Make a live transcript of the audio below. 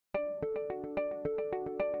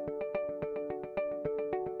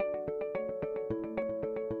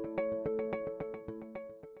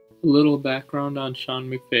A little background on Sean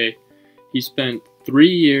McVay. He spent 3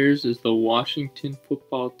 years as the Washington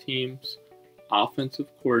football team's offensive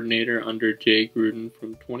coordinator under Jay Gruden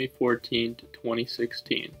from 2014 to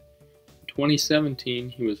 2016. In 2017,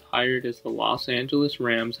 he was hired as the Los Angeles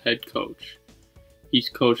Rams head coach. He's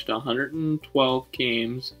coached 112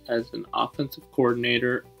 games as an offensive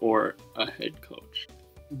coordinator or a head coach.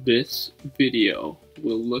 This video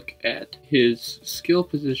will look at his skill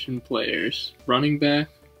position players, running back,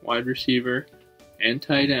 wide receiver, and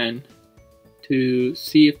tight end, to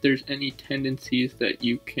see if there's any tendencies that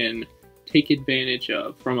you can take advantage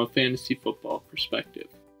of from a fantasy football perspective.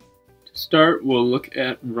 To start, we'll look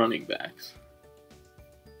at running backs.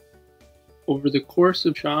 Over the course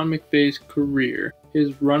of Sean McVay's career,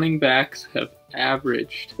 his running backs have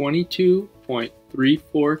averaged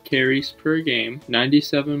 22.34 carries per game,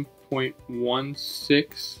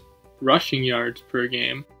 97.16 rushing yards per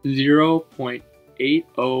game,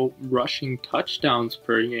 0.80 rushing touchdowns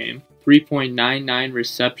per game, 3.99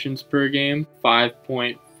 receptions per game,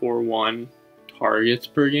 5.41 targets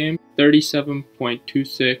per game,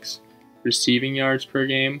 37.26 receiving yards per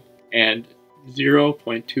game, and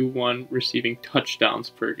 0.21 receiving touchdowns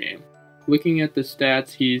per game. Looking at the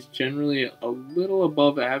stats, he's generally a little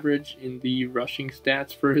above average in the rushing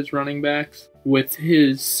stats for his running backs, with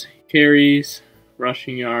his carries,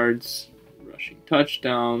 rushing yards, rushing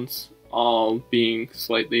touchdowns all being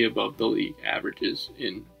slightly above the league averages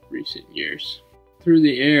in recent years. Through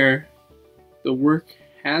the air, the work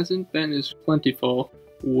hasn't been as plentiful,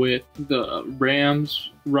 with the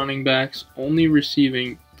Rams running backs only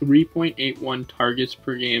receiving 3.81 targets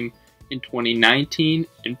per game in 2019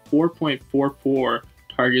 and 4.44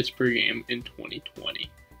 targets per game in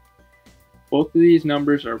 2020. Both of these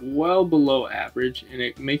numbers are well below average, and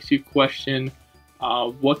it makes you question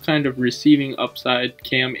what kind of receiving upside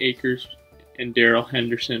Cam Akers and Darrell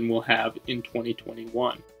Henderson will have in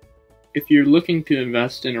 2021. If you're looking to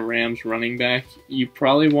invest in a Rams running back, you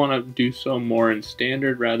probably want to do so more in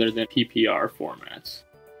standard rather than PPR formats.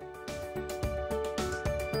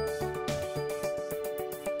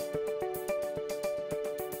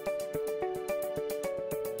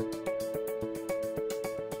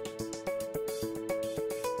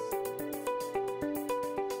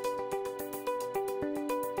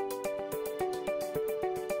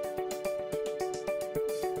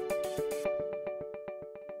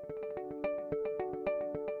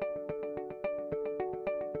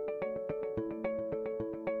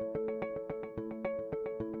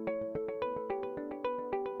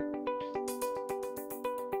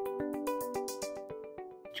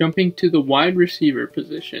 Jumping to the wide receiver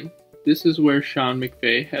position, this is where Sean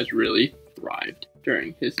McVay has really thrived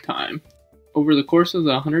during his time. Over the course of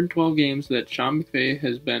the 112 games that Sean McVay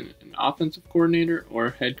has been an offensive coordinator or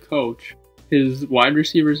head coach, his wide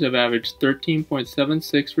receivers have averaged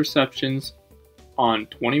 13.76 receptions on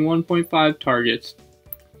 21.5 targets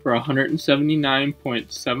for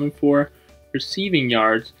 179.74 receiving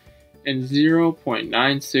yards and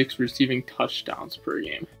 0.96 receiving touchdowns per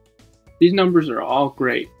game. These numbers are all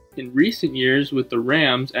great. In recent years, with the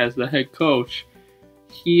Rams as the head coach,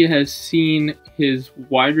 he has seen his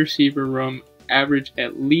wide receiver room average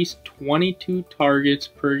at least 22 targets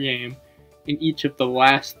per game in each of the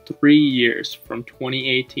last 3 years, from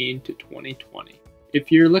 2018 to 2020.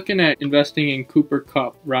 If you're looking at investing in Cooper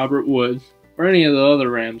Kupp, Robert Woods, or any of the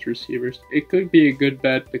other Rams receivers, it could be a good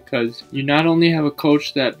bet because you not only have a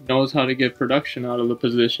coach that knows how to get production out of the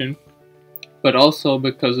position, but also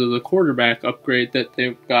because of the quarterback upgrade that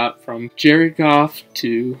they've got from Jared Goff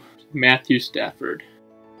to Matthew Stafford.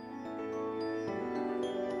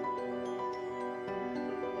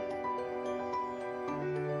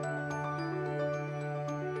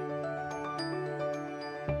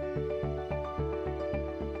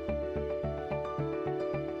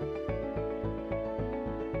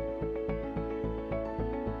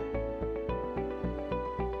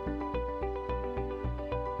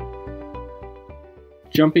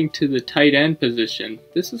 Jumping to the tight end position,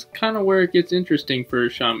 this is kind of where it gets interesting for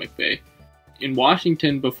Sean McVay. In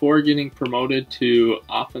Washington, before getting promoted to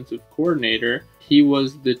offensive coordinator, he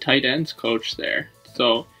was the tight ends coach there.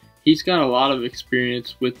 So he's got a lot of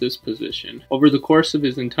experience with this position. Over the course of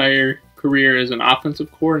his entire career as an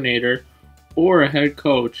offensive coordinator or a head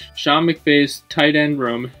coach, Sean McVay's tight end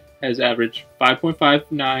room has averaged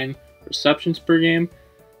 5.59 receptions per game,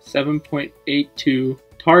 7.82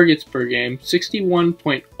 targets per game,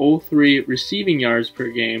 61.03 receiving yards per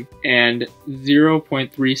game, and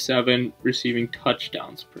 0.37 receiving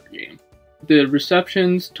touchdowns per game. The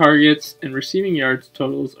receptions, targets, and receiving yards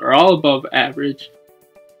totals are all above average.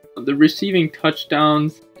 The receiving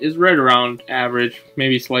touchdowns is right around average,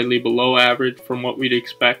 maybe slightly below average from what we'd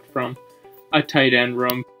expect from a tight end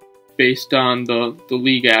room based on the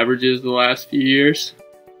league averages the last few years.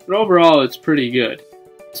 But overall, it's pretty good,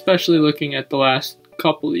 especially looking at the last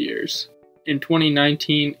couple of years. In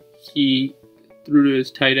 2019, he threw to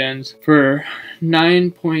his tight ends for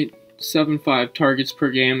 9.75 targets per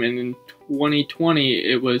game, and in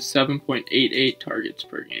 2020, it was 7.88 targets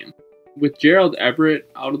per game. With Gerald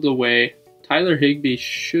Everett out of the way, Tyler Higbee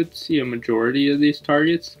should see a majority of these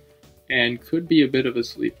targets and could be a bit of a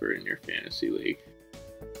sleeper in your fantasy league.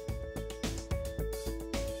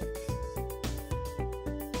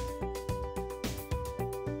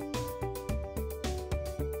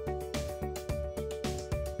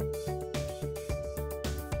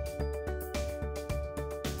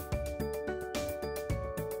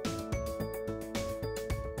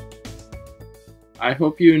 I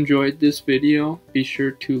hope you enjoyed this video. Be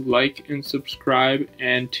sure to like and subscribe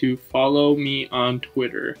and to follow me on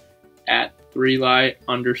Twitter at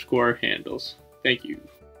 3lie_handles. Thank you.